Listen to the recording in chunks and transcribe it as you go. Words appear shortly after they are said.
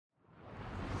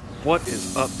What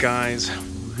is up, guys?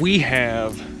 We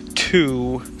have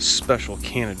two special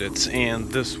candidates,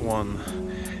 and this one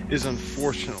is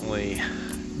unfortunately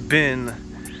been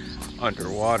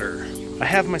underwater. I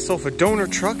have myself a donor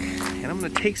truck, and I'm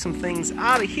gonna take some things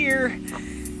out of here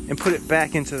and put it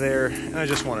back into there. And I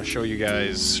just want to show you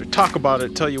guys, talk about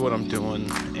it, tell you what I'm doing,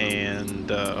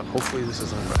 and hopefully this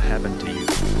isn't gonna happen to you.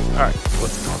 All right,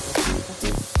 let's talk.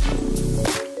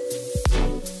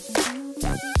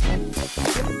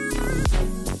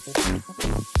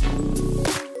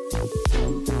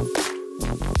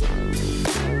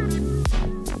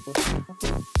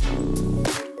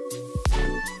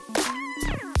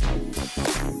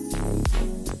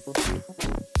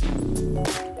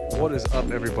 What is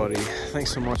up, everybody?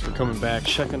 Thanks so much for coming back,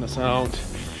 checking us out.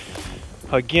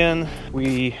 Again,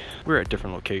 we're at a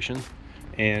different location,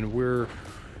 and we're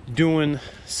doing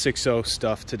 6.0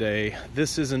 stuff today.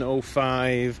 This is an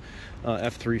 05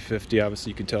 F350, obviously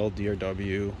you can tell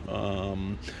DRW,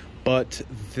 but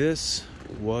this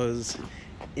was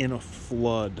in a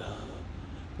flood.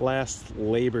 Last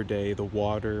Labor Day, the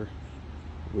water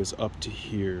was up to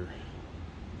here.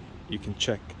 You can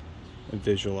check and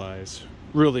visualize.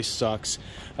 Really sucks.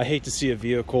 I hate to see a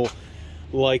vehicle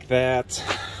like that.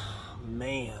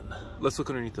 Man. Let's look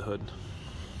underneath the hood.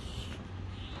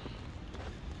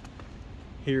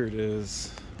 Here it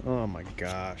is. Oh my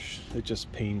gosh. It just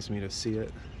pains me to see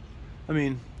it. I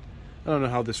mean, I don't know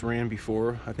how this ran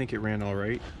before. I think it ran all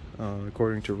right,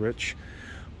 according to Rich.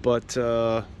 But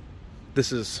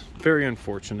this is very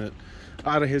unfortunate.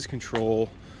 Out of his control.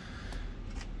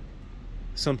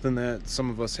 Something that some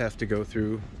of us have to go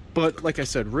through. But like I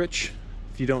said, Rich,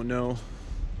 if you don't know,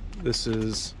 this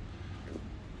is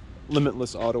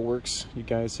Limitless Auto Works. You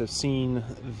guys have seen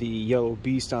the yellow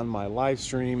beast on my live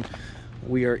stream.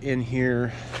 We are in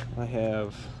here. I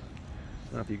don't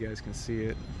know if you guys can see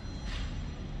it.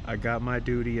 I got my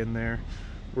duty in there.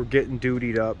 We're getting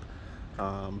dutied up.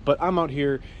 But I'm out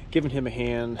here giving him a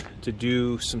hand to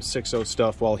do some 6.0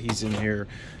 stuff while he's in here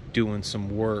doing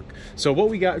some work. So what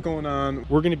we got going on,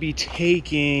 we're going to be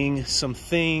taking some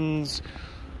things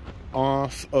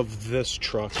off of this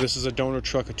truck. This is a donor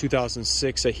truck, a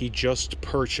 2006 that he just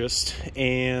purchased,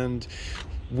 and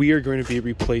we are going to be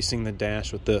replacing the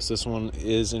dash with this. This one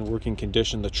is in working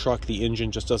condition. The truck, the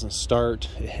engine just doesn't start.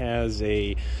 It has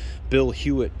a Bill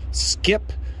Hewitt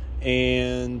skip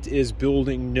and is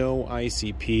building no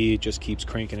ICP. It just keeps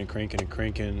cranking and cranking and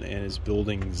cranking and is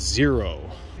building zero.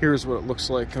 Here's what it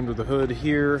looks like under the hood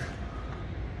here.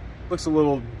 Looks a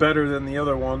little better than the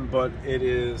other one, but it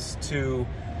is too,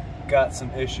 got some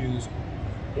issues,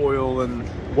 oil and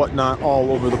whatnot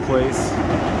all over the place.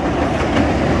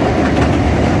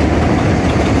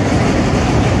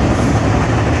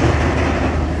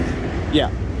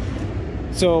 Yeah,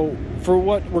 so for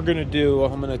what we're gonna do,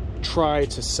 I'm gonna try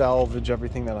to salvage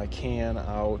everything that I can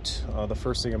out. The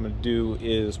first thing I'm gonna do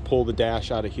is pull the dash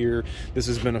out of here. This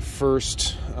has been a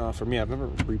first for me. I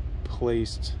haven't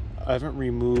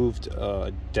removed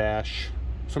a dash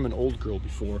from an old girl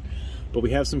before, but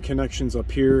we have some connections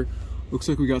up here. Looks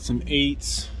like we got some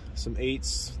eights,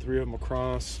 3 of them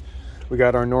across. We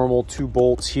got our normal 2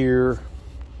 bolts here,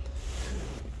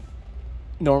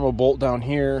 normal bolt down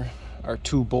here, our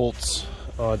 2 bolts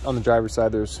on the driver's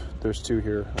side. There's 2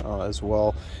 here as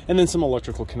well, and then some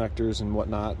electrical connectors and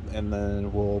whatnot, and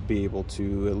then we'll be able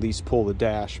to at least pull the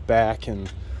dash back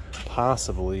and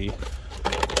possibly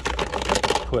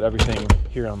put everything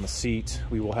here on the seat.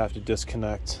 We will have to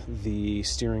disconnect the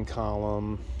steering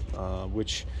column,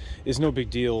 which is no big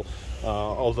deal,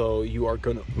 although you are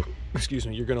gonna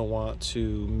you're gonna want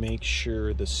to make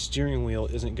sure the steering wheel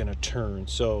isn't gonna turn.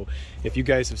 So if you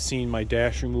guys have seen my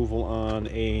dash removal on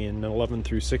an 11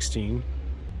 through 16,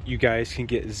 you guys can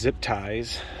get zip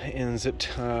ties and zip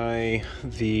tie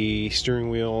the steering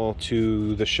wheel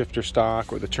to the shifter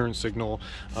stock or the turn signal,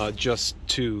 just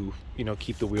to, you know,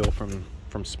 keep the wheel from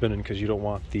spinning, because you don't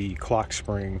want the clock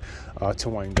spring to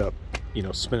wind up, you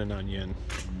know, spinning on you and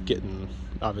getting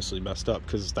obviously messed up,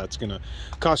 because that's gonna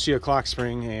cost you a clock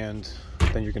spring, and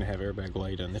then you're gonna have airbag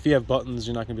light. And if you have buttons,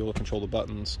 you're not gonna be able to control the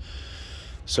buttons,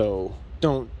 so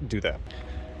don't do that.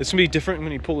 It's gonna be different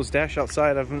when you pull this dash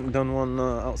outside. I haven't done one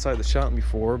outside the shop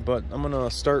before, but I'm gonna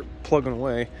start plugging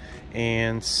away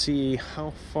and see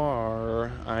how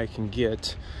far I can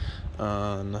get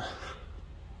on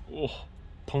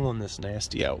pulling this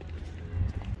nasty out.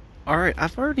 All right,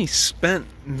 I've already spent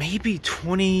maybe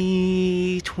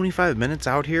 20-25 minutes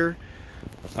out here.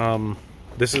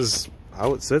 This is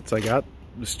how it sits. I got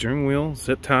the steering wheel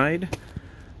zip tied.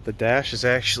 The dash is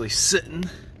actually sitting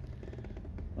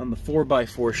on the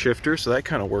 4x4 shifter, so that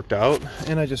kind of worked out.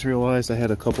 And I just realized I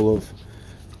had a couple of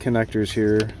connectors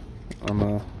here on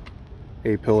the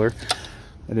A-pillar.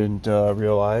 I didn't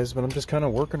realize, but I'm just kind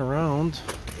of working around.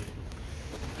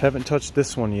 Haven't touched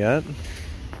this one yet.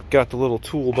 Got the little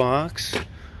toolbox.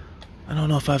 I don't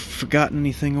know if I've forgotten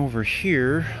anything over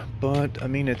here, but I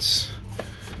mean, it's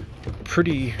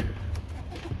pretty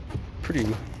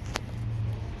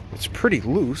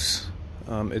loose.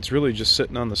 It's really just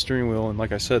sitting on the steering wheel, and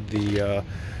like I said, the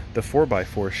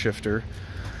 4x4 shifter.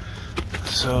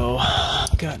 So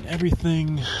I've gotten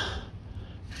everything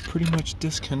pretty much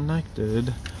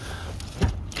disconnected.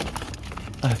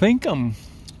 I think I'm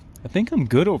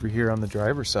good over here on the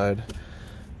driver's side.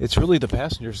 It's really the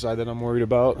passenger side that I'm worried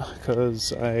about,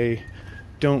 because I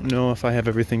don't know if I have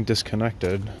everything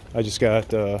disconnected. I just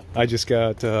got a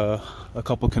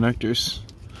couple connectors,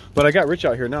 but I got Rich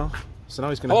out here now, so now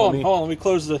he's gonna help me. Hold on, let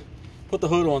me put the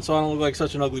hood on so I don't look like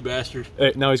such an ugly bastard.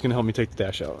 Hey, now he's gonna help me take the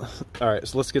dash out. All right,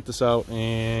 so let's get this out,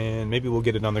 and maybe we'll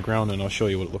get it on the ground, and I'll show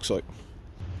you what it looks like.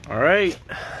 All right,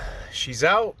 she's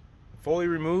out, fully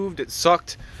removed. It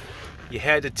sucked. You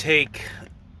had to take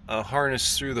a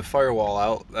harness through the firewall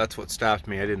out. That's what stopped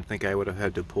me. I didn't think I would have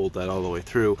had to pull that all the way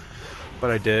through,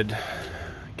 but I did.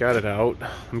 Got it out.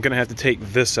 I'm gonna have to take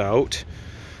this out,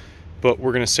 but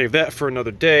we're gonna save that for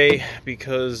another day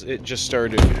because it just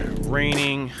started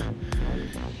raining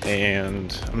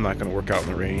and I'm not gonna work out in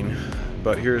the rain.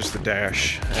 But here's the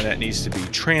dash, and that needs to be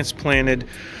transplanted.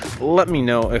 Let me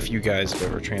know if you guys have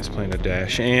ever transplanted a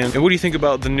dash. And what do you think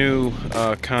about the new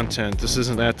content? This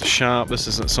isn't at the shop. This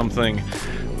isn't something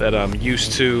that I'm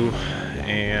used to.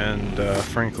 And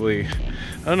frankly,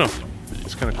 I don't know.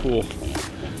 It's kind of cool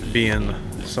being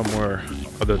somewhere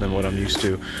other than what I'm used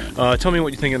to. Tell me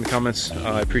what you think in the comments.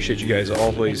 I appreciate you guys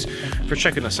always for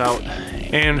checking us out.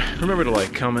 And remember to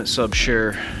like, comment, sub,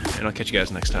 share, and I'll catch you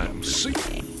guys next time. See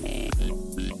ya.